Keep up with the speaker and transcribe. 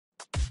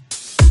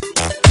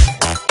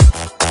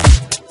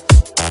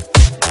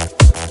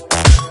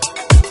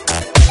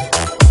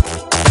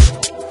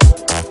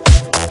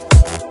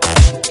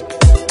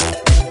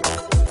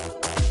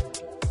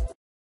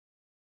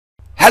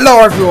Hello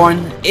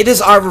everyone, it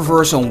is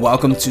iReverse and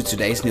welcome to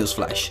today's news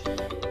flash.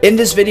 In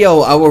this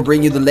video I will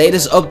bring you the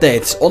latest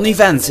updates on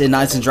events in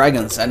Knights and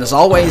Dragons, and as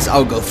always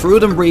I'll go through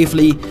them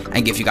briefly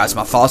and give you guys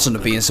my thoughts and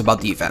opinions about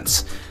the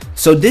events.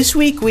 So this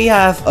week we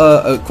have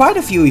quite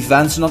a few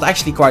events, not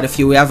actually quite a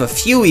few, we have a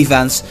few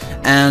events,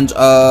 and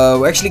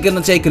we're actually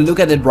gonna take a look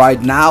at it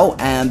right now.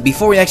 And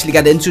before we actually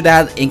get into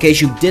that, in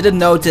case you didn't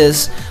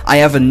notice, I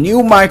have a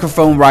new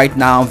microphone right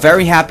now. I'm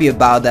very happy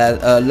about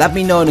that. Let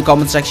me know in the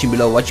comment section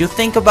below what you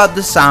think about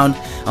the sound.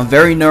 I'm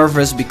very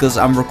nervous because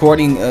I'm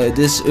recording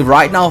this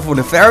right now for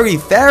the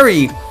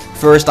very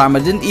first time. I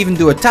didn't even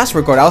do a test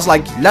record. I was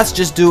like, let's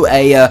just do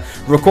a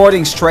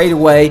recording straight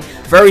away.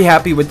 Very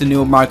happy with the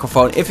new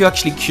microphone. If you're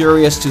actually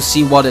curious to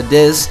see what it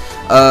is,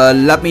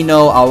 let me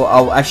know.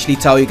 I'll actually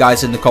tell you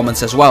guys in the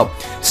comments as well.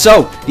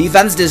 So the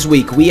events this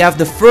week, we have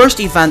the first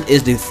event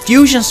is the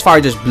Fusion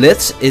Fighters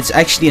Blitz. It's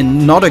actually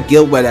another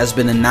guild where has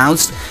been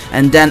announced,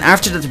 and then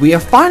after that we are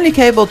finally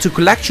able to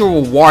collect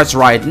your rewards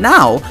right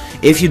now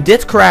if you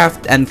did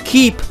craft and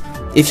keep.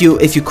 If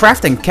you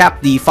craft and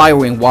cap the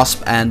Firewing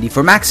Wasp and the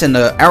Vermax and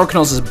the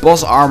Araknos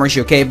boss armors,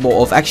 you're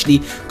capable of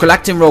actually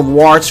collecting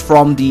rewards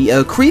from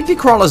the Creepy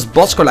Crawlers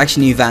boss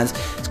collection event.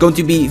 It's going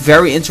to be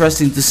very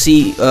interesting to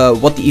see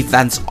what the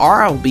events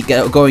are. I'll be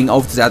going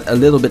over to that a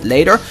little bit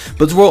later.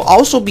 But we'll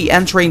also be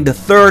entering the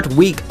third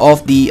week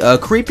of the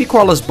Creepy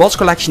Crawlers boss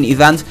collection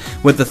event,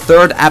 with the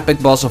third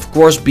epic boss of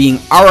course being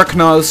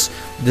Araknos,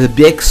 the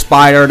big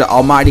spider, the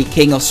almighty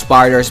king of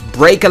spiders.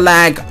 Break a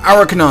leg,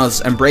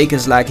 Araknos, and break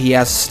his leg. He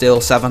has still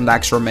 7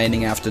 legs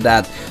remaining after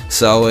that,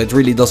 so it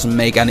really doesn't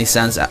make any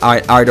sense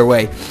either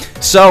way.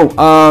 So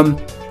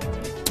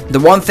the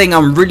one thing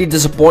I'm really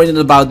disappointed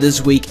about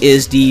this week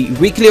is the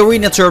weekly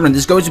arena tournament.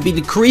 It's going to be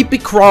the Creepy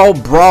Crawl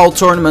Brawl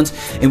tournament,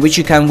 in which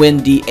you can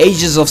win the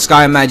Aegis of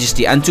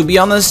Majesty. And to be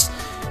honest,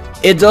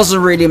 it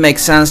doesn't really make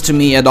sense to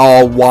me at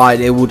all why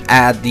they would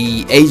add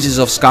the Aegis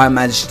of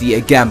Majesty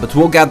again, but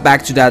we'll get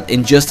back to that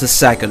in just a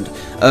second.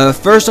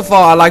 First of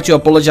all, I'd like to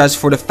apologize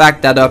for the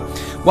fact that,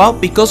 well,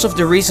 because of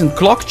the recent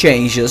clock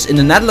changes, in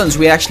the Netherlands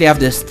we actually have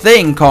this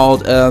thing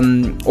called,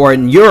 or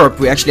in Europe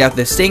we actually have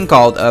this thing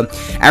called,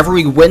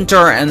 every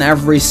winter and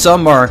every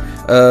summer,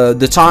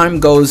 the time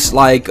goes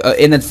like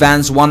in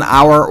advance 1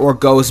 hour or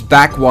goes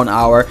back 1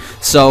 hour.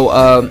 So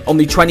on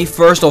the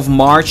 21st of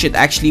March it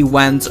actually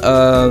went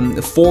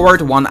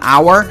forward 1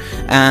 hour,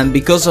 and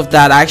because of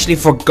that I actually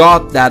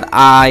forgot that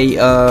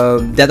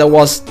that it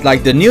was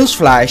like the news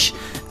flash,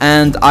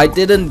 and I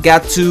didn't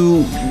get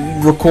to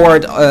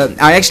record.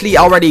 I actually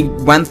already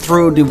went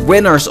through the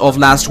winners of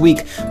last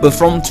week, but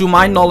to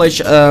my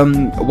knowledge,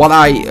 what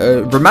I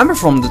remember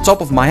from the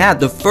top of my head,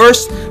 the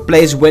first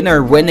place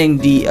winner winning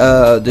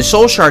the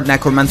Soul Shard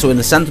Necromancer in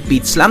the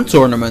Centipede Slam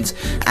tournament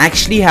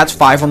actually had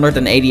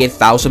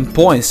 588,000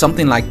 points,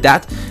 something like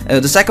that.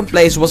 The second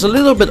place was a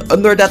little bit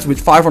under that with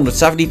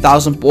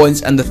 570,000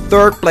 points, and the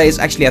third place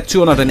actually had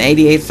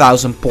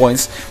 288,000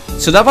 points.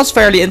 So that was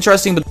fairly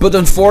interesting, but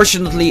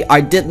unfortunately I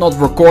did not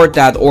record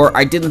that, or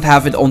I didn't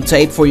have it on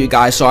tape for you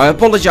guys, so I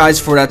apologize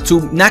for that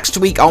too. Next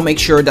week I'll make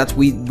sure that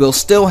we will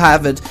still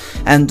have it.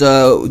 And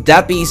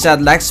that being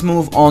said, let's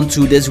move on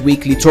to this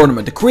weekly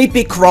tournament, the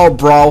Creepy Crawl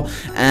Brawl,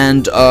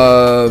 and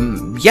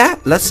yeah,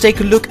 let's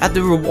take a look at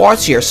the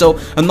rewards here. So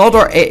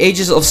another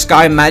Aegis of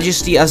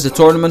Majesty as the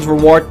tournament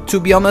reward. To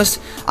be honest,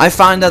 I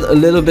find that a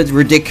little bit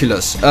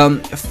ridiculous,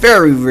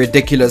 very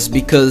ridiculous,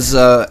 because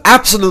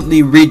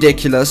absolutely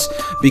ridiculous,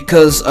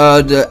 because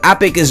the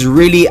epic is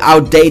really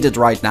outdated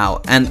right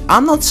now. And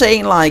I'm not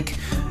saying like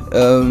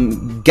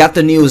get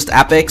the newest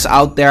epics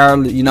out there,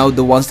 you know,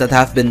 the ones that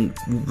have been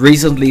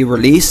recently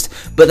released,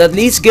 but at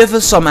least give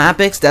us some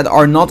epics that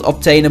are not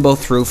obtainable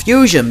through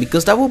fusion,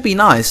 because that would be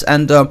nice.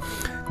 And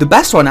the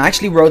best one, I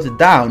actually wrote it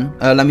down,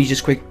 let me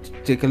just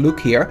take a look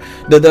here.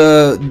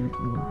 The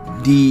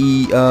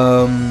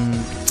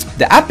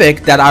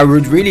epic that I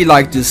would really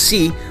like to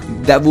see,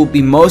 that would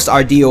be most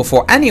ideal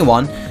for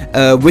anyone,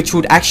 which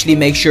would actually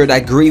make sure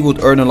that Gree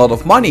would earn a lot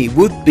of money,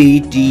 would be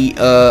the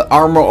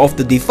Armor of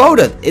the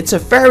Devoted. It's a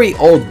very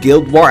old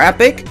Guild War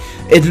epic.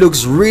 It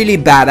looks really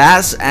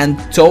badass, and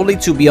totally,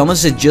 to be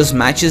honest, it just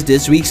matches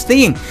this week's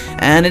theme.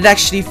 And it's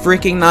actually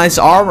freaking nice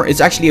armor. It's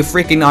actually a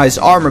freaking nice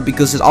armor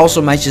because it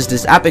also matches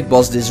this epic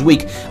boss this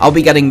week. I'll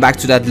be getting back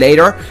to that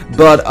later,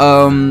 but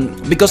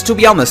because to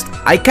be honest,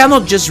 I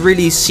cannot just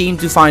really seem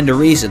to find a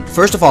reason.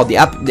 First of all, the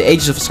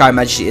Aegis of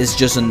Majesty is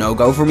just a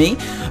no-go for me,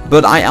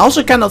 but I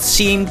also cannot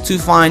seem to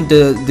find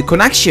the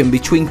connection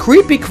between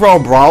Creepy Crawl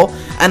Brawl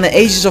and the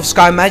Aegis of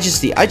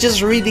Majesty. I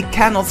just really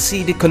cannot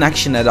see the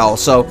connection at all.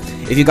 So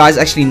if you guys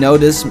actually know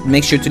this,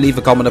 make sure to leave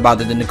a comment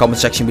about it in the comment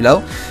section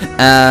below.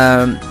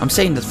 I'm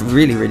saying that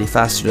really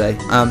fast today.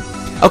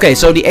 Okay,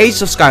 so the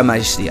Aegis of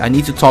Majesty, I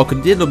need to talk a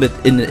little bit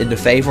in the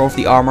favor of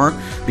the armor,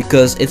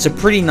 because it's a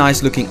pretty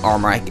nice looking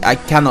armor. I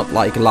cannot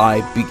like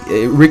lie,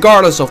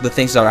 regardless of the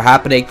things that are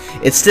happening,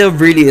 it still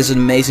really is an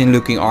amazing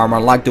looking armor.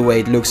 I like the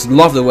way it looks,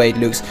 love the way it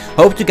looks,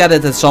 hope to get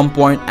it at some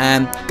point.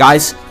 And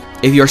guys,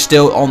 if you're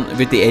still on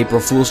with the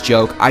April Fool's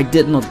joke, I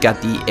did not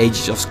get the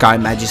Aegis of Sky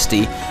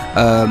Majesty.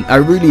 I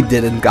really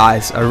didn't,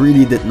 guys. I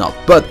really did not.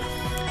 But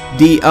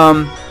the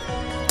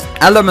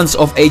elements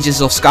of Aegis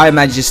of Sky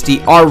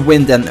Majesty are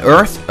wind and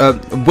earth,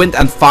 wind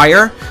and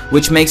fire,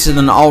 which makes it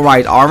an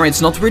alright armor. It's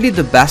not really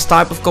the best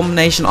type of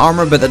combination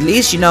armor, but at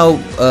least, you know,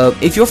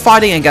 if you're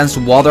fighting against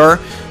water,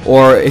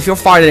 or if you're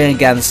fighting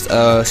against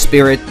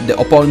spirit, the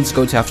opponent's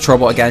going to have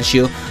trouble against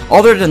you.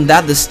 Other than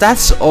that, the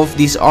stats of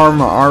these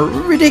armor are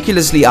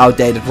ridiculously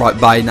outdated right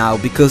by now,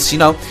 because, you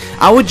know,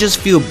 I would just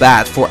feel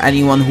bad for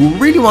anyone who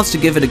really wants to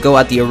give it a go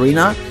at the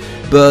arena,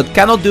 but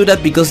cannot do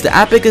that because the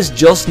epic is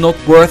just not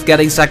worth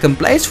getting second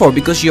place for,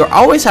 because you're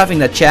always having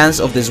that chance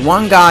of this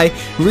one guy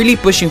really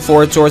pushing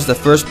forward towards the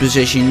first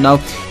position. You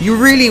know, you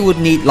really would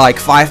need like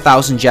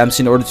 5,000 gems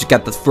in order to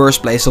get that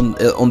first place on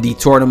the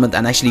tournament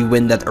and actually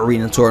win that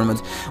arena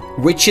tournament,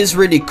 which is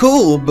really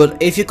cool. But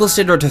if you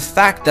consider the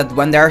fact that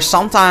when there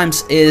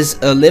sometimes is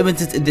a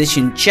limited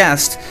edition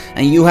chest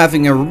and you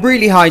having a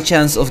really high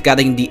chance of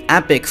getting the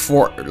epic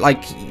for,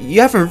 like,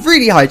 you have a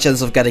really high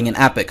chance of getting an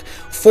epic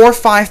for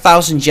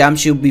 5,000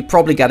 gems, you'll be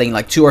probably getting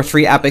like 2 or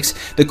 3 epics.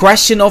 The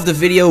question of the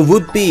video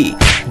would be,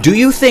 do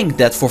you think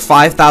that for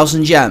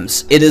 5,000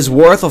 gems it is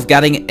worth of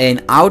getting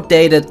an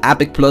outdated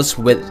epic plus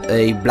with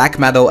a black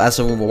medal as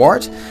a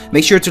reward?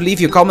 Make sure to leave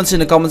your comments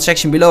in the comment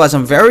section below, as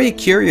I'm very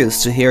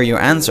curious to hear your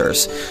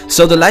answers.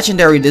 So the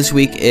legendary this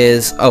week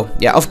is, oh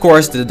yeah, of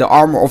course, the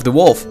armor of the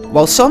wolf.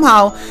 Well,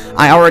 somehow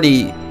I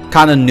already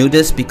kind of knew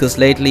this, because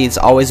lately it's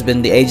always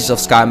been the Aegis of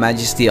Sky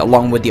Majesty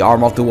along with the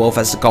armor of the wolf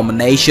as a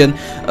combination.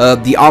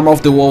 The armor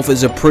of the wolf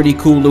is a pretty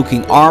cool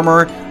looking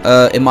armor,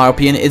 in my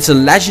opinion. It's a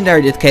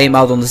legendary that came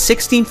out on the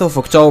 16th of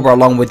October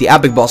along with the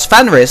epic boss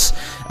Fenris.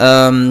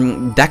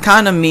 That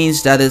kind of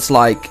means that it's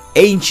like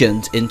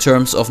ancient in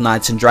terms of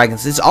Knights and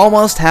Dragons. It's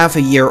almost half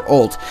a year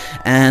old,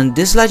 and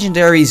this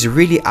legendary is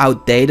really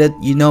outdated.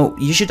 You know,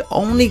 you should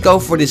only go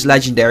for this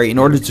legendary in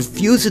order to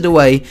fuse it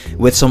away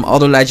with some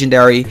other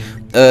legendary.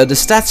 The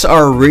stats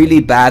are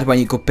really bad when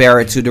you compare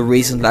it to the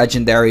recent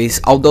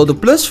legendaries, although the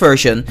plus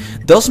version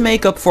does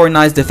make up for a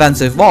nice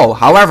defensive wall.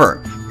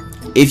 However,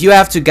 if you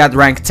have to get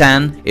rank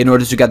 10 in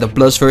order to get the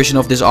plus version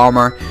of this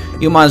armor,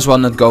 you might as well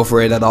not go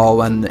for it at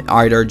all, and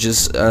either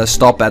just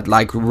stop at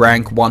like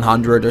rank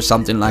 100 or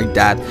something like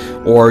that,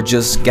 or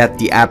just get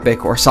the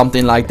epic or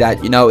something like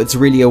that. You know, it's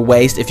really a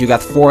waste. If you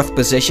got 4th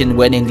position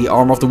winning the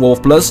armor of the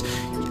wolf plus,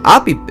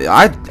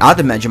 I'd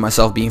imagine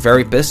myself being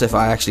very pissed if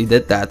I actually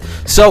did that.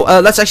 So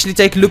let's actually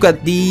take a look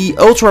at the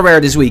ultra rare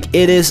this week.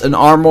 It is an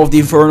armor of the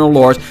Infernal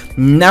Lord.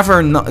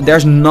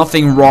 There's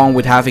nothing wrong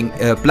with having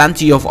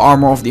plenty of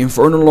armor of the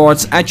Infernal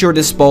Lords at your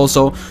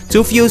disposal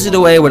to fuse it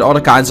away with other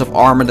kinds of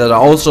armor that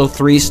are also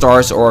 3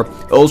 stars or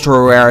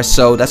ultra rare.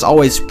 So that's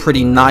always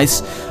pretty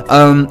nice.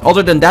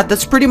 Other than that,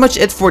 that's pretty much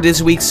it for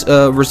this week's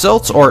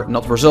results, or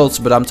not results,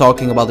 but I'm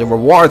talking about the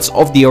rewards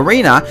of the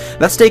arena.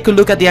 Let's take a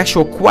look at the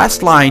actual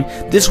quest line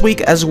this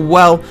week as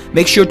well.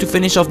 Make sure to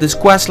finish off this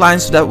quest line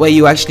so that way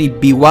you actually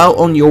be well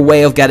on your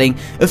way of getting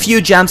a few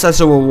gems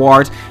as a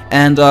reward.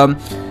 And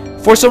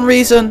for some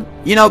reason,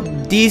 you know,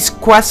 these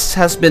quests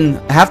have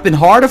been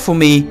harder for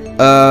me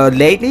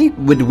lately,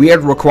 with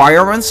weird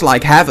requirements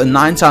like have a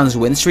 9 times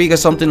win streak or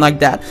something like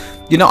that.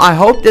 You know, I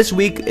hope this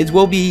week it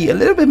will be a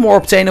little bit more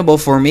obtainable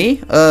for me.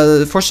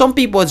 For some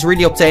people it's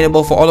really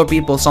obtainable, for other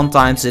people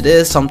sometimes it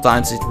is,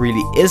 sometimes it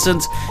really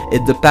isn't.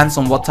 It depends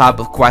on what type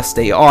of quests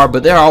they are,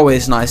 but they're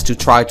always nice to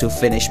try to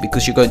finish,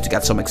 because you're going to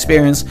get some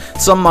experience,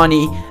 some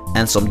money,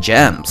 and some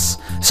gems.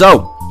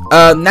 So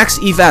next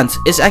event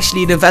is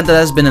actually the event that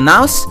has been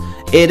announced.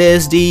 It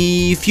is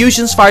the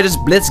Fusions Fighters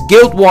Blitz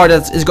Guild War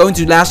that is going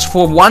to last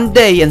for 1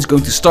 day and is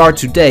going to start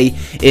today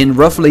in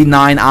roughly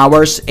 9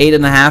 hours,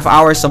 8.5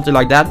 hours, something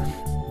like that.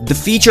 The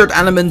featured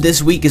element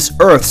this week is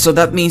Earth, so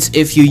that means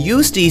if you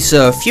use these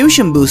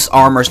fusion boost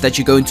armors that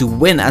you're going to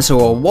win as a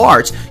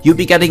reward, you'll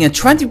be getting a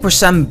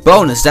 20%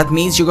 bonus. That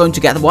means you're going to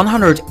get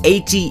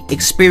 180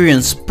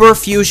 experience per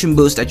fusion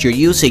boost that you're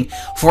using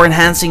for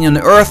enhancing an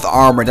Earth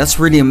armor. That's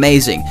really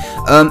amazing.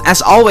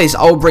 As always,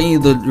 I'll bring you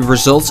the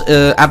results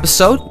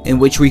episode in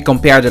which we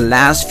compare the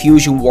last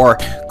fusion war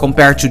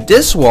compared to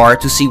this war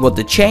to see what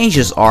the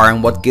changes are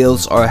and what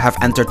guilds have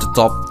entered the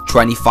top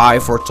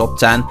 25 or top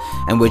 10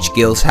 and which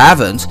guilds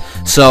haven't.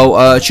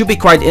 So it should be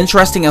quite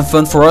interesting and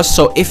fun for us.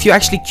 So if you're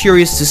actually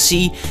curious to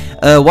see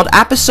what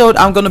episode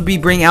I'm gonna be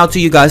bringing out to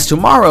you guys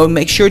tomorrow,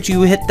 make sure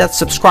to hit that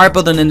subscribe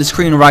button in the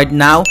screen right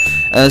now,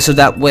 so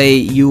that way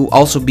you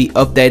also be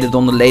updated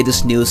on the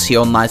latest news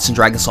here on Knights and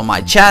Dragons on my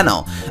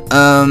channel.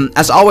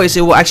 As always,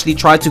 it will actually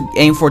try to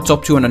aim for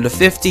top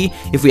 250.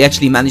 If we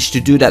actually manage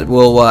to do that,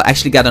 we'll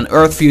actually get an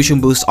Earth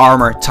Fusion Boost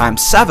armor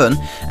times 7,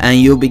 and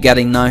you'll be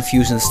getting 9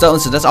 fusion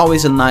stones, so that's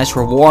always a nice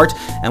reward.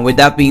 And with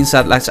that being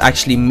said, let's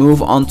actually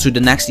move on to the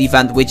next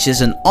event, which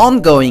is an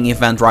ongoing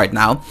event right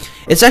now.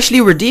 It's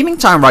actually redeeming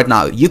time right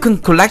now. You can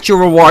collect your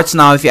rewards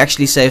now if you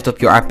actually saved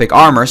up your epic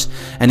armors,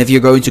 and if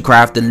you're going to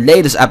craft the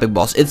latest epic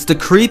boss. It's the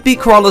Creepy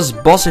Crawlers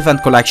boss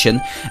event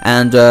collection,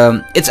 and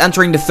it's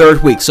entering the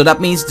 3rd week, so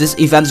that means this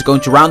event is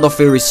going to round off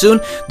very soon.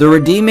 The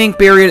redeeming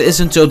period is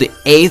until the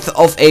 8th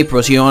of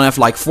April, so you only have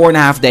like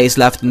 4.5 days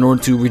left in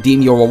order to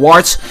redeem your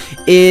rewards.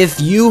 If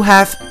you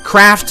have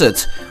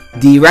crafted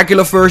the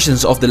regular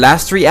versions of the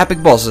last 3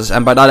 epic bosses,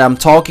 and by that I'm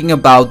talking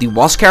about the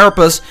Wasp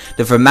Carapace,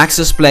 the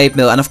Vermax's Plate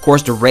Mail, and of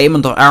course the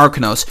Raiment of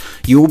Araknos,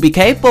 you will be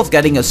capable of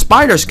getting a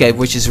Spider's Cape,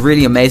 which is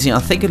really amazing. I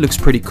think it looks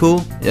pretty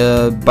cool,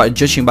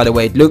 judging by the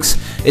way it looks.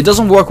 It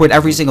doesn't work with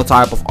every single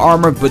type of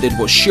armor, but it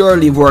will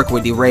surely work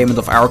with the Raiment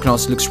of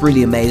Araknos. It looks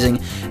really amazing.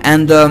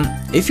 And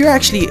if you're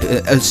actually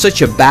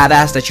such a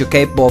badass that you're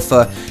capable of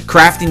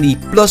crafting the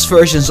plus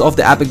versions of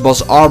the epic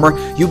boss armor,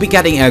 you'll be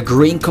getting a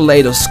green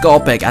Kaleido skull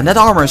pack, and that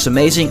armor is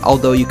amazing,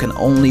 although you can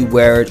only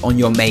wear it on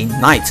your main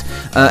knight.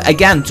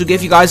 Again, to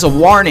give you guys a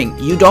warning,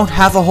 you don't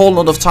have a whole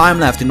lot of time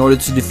left in order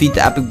to defeat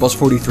the epic boss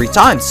 43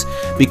 times,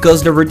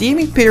 because the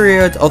redeeming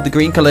period of the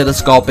green Kaleido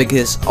skull pack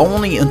is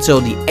only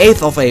until the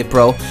 8th of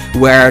April,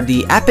 where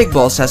the epic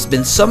boss has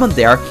been summoned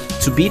there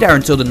to be there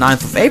until the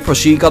 9th of April.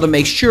 So you gotta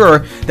make sure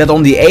that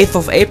on the 8th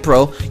of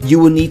April you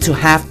will need to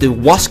have the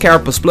Wasp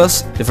Carapace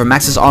plus, the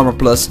Vermax's armor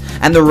plus,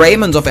 and the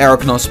Raiment of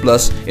Araknos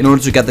plus in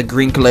order to get the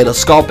green Kaleido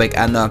skull pack.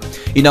 And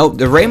you know,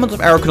 the Raiment of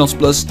Araknos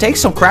plus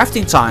takes some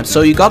crafting time,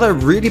 so you gotta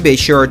really be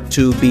sure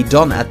to be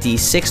done at the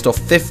 6th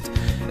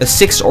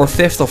or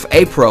 5th of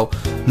April.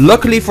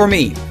 Luckily for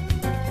me,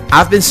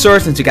 I've been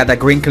certain to get that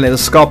green Kaleido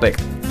skull pack,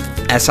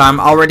 as I'm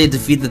already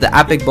defeated the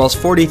epic boss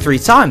 43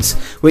 times,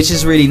 which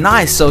is really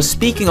nice. So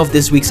speaking of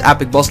this week's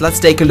epic boss, let's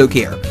take a look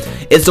here.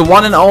 It's the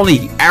one and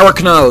only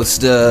Araknos,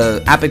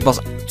 the epic boss.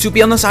 To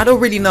be honest, I don't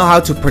really know how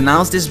to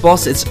pronounce this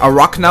boss. It's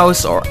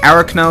Araknos or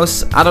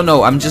Araknos, I don't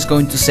know, I'm just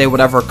going to say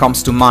whatever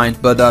comes to mind.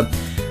 But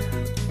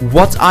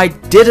what I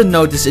didn't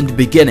notice in the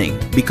beginning,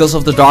 because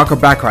of the darker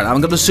background, I'm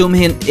gonna zoom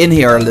in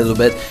here a little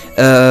bit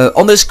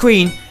on the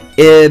screen,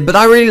 but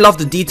I really love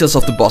the details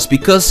of the boss,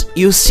 because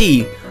you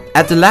see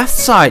at the left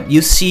side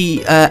you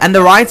see and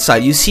the right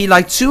side you see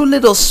like 2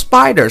 little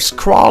spiders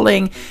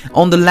crawling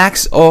on the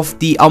legs of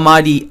the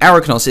almighty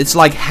Araknos. It's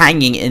like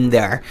hanging in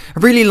there. I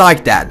really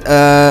like that.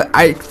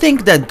 I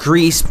think that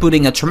Grease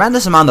putting a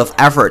tremendous amount of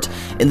effort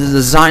in the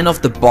design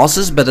of the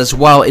bosses, but as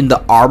well in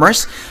the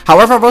armors.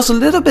 However, I was a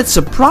little bit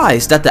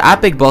surprised that the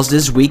epic boss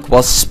this week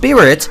was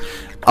Spirit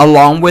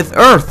along with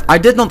Earth. I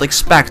did not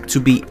expect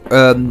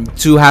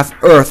to have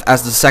Earth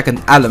as the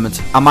second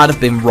element. I might have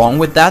been wrong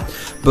with that,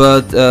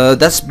 but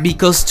that's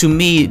because to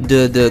me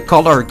the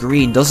color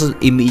green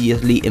doesn't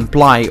immediately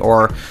imply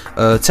or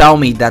tell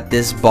me that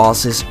this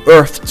boss is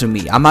Earth to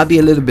me. I might be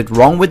a little bit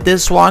wrong with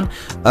this one,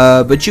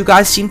 but you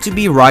guys seem to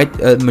be right.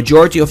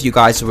 Majority of you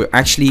guys were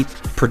actually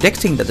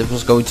predicting that it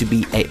was going to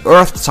be a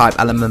Earth type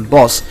element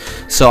boss.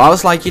 So I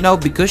was like, you know,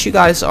 because you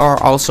guys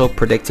are also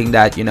predicting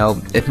that, you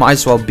know, it might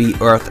as well be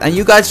Earth, and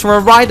you guys were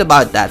right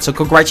about that, so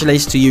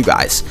congratulations to you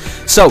guys.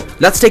 So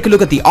let's take a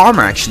look at the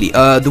armor actually.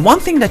 The one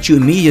thing that you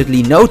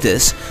immediately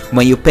notice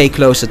when you pay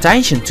close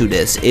attention to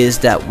this is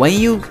that when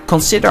you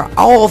consider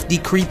all of the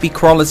Creepy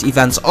Crawlers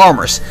events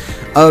armors,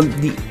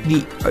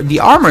 the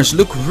armors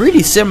look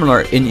really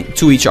similar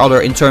to each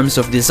other in terms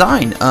of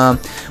design.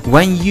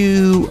 When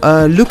you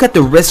look at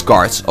the wrist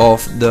guards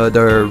of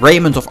the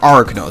Raiment of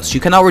Araknos,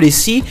 you can already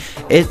see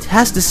it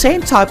has the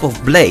same type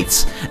of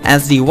blades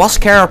as the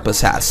Wasp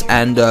Carapace has.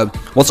 And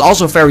what's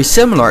also very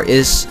similar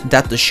is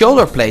that the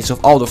shoulder plates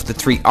of all of the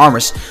 3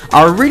 armors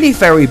are really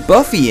very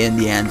buffy in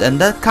the end, and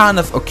that kind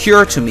of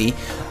occurred to me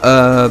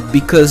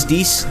because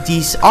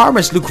these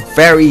armors look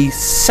very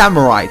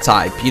samurai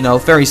type, you know,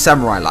 very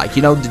samurai like,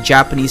 you know, the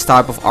Japanese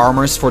type of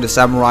armors for the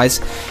samurais.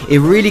 It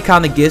really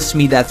kind of gives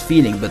me that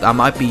feeling, but I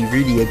might be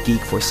really a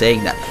geek for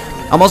saying that.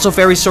 I'm also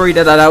very sorry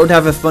that I don't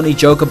have a funny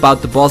joke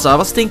about the boss. I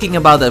was thinking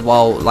about that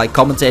while like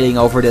commentating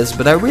over this,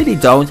 but I really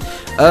don't.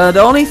 The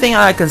only thing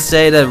I can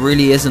say that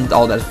really isn't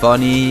all that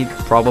funny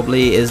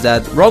probably is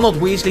that Ronald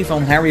Weasley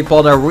from Harry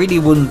Potter really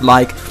wouldn't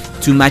like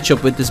to match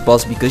up with this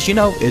boss, because, you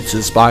know, it's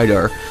a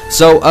spider.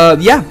 So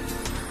yeah,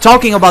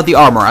 talking about the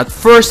armor, at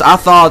first I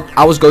thought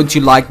I was going to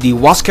like the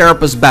Wasp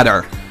Carapace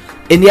better.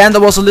 In the end,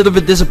 that was a little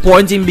bit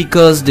disappointing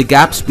because the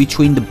gaps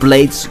between the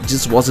blades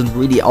just wasn't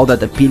really all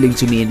that appealing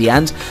to me in the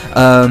end.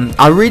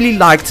 I really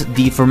liked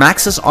the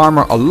Vermax's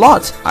armor a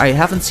lot. I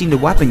haven't seen the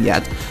weapon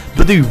yet,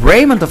 but the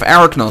Raiment of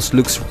Araknos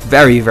looks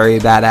very, very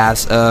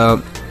badass.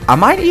 I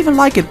might even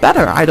like it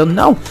better, I don't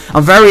know.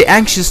 I'm very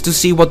anxious to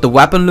see what the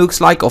weapon looks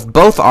like of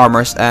both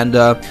armors, and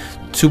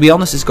to be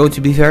honest, it's going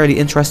to be very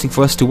interesting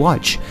for us to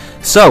watch.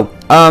 So,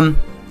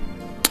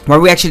 where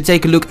we actually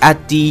take a look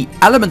at the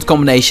element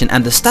combination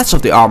and the stats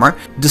of the armor.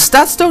 The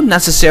stats don't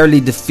necessarily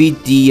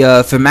defeat the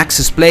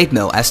Vermax's Plate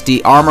Mail, as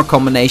the armor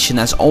combination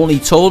has only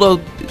total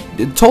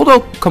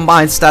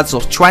combined stats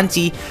of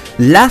 20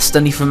 less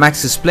than the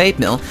Vermax's Plate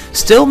Mail,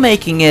 still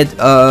making it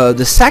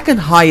the second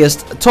highest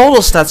total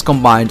stats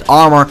combined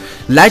armor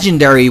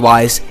legendary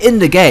wise in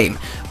the game.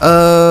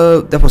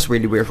 That was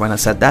really weird when I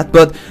said that.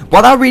 But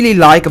what I really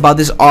like about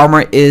this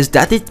armor is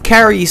that it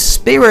carries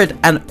spirit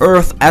and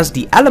earth as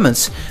the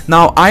elements.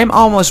 Now I'm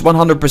almost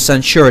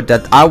 100% sure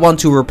that I want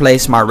to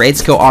replace my raid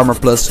skill armor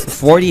plus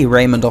for the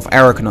Raiment of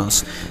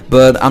Araknos,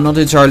 but I'm not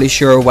entirely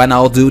sure when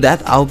I'll do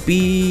that. I'll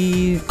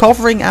be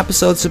covering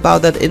episodes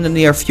about that in the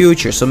near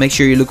future, so make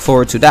sure you look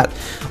forward to that.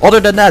 Other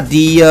than that,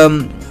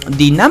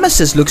 the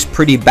Nemesis looks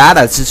pretty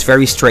badass. It's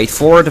very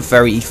straightforward,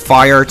 very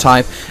fire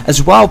type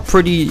as well.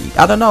 Pretty,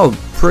 I don't know,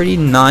 pretty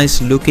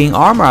nice looking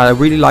armor. I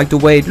really like the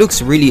way it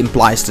looks. It really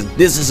implies that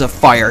this is a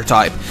fire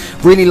type.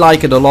 Really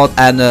like it a lot,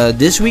 and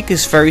this week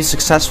is very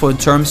successful in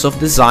terms of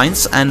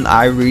designs, and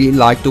I really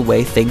like the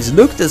way things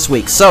look this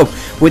week. So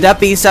with that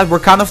being said, we're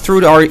kind of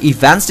through our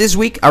events this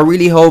week. I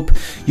really hope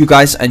you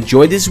guys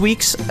enjoy this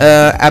week's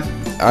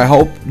I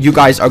hope you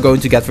guys are going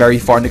to get very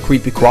far in the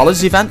Creepy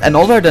Crawlers event, and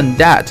other than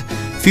that,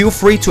 feel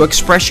free to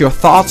express your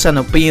thoughts and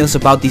opinions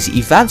about these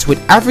events with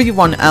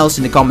everyone else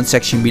in the comment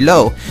section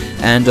below.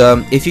 And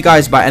if you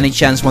guys by any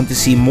chance want to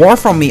see more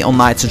from me on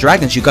Knights and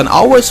Dragons, you can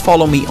always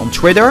follow me on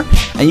Twitter,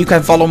 and you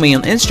can follow me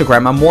on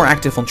Instagram. I'm more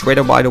active on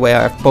Twitter, by the way.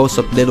 I post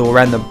up little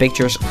random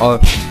pictures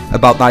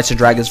about Knights and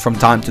Dragons from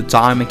time to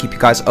time and keep you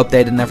guys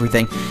updated and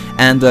everything.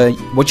 And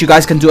what you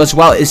guys can do as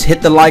well is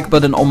hit the like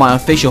button on my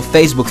official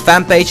Facebook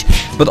fan page.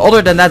 But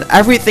other than that,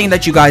 everything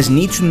that you guys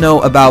need to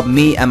know about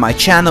me and my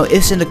channel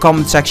is in the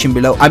comment section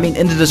below. I mean,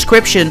 in the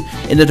description,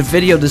 in the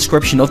video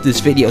description of this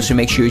video, so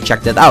make sure you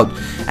check that out.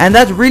 And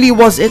that really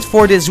was it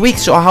for this week,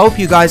 so I hope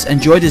you guys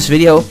enjoyed this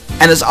video.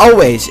 And as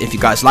always, if you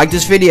guys like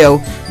this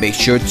video, make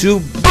sure to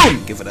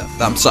boom, give it a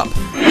thumbs up.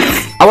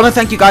 I want to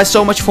thank you guys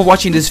so much for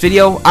watching this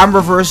video. I'm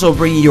Reversal,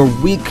 bringing your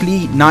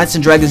weekly Knights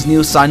and Dragons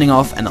news, signing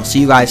off, and I'll see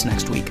you guys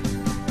next week.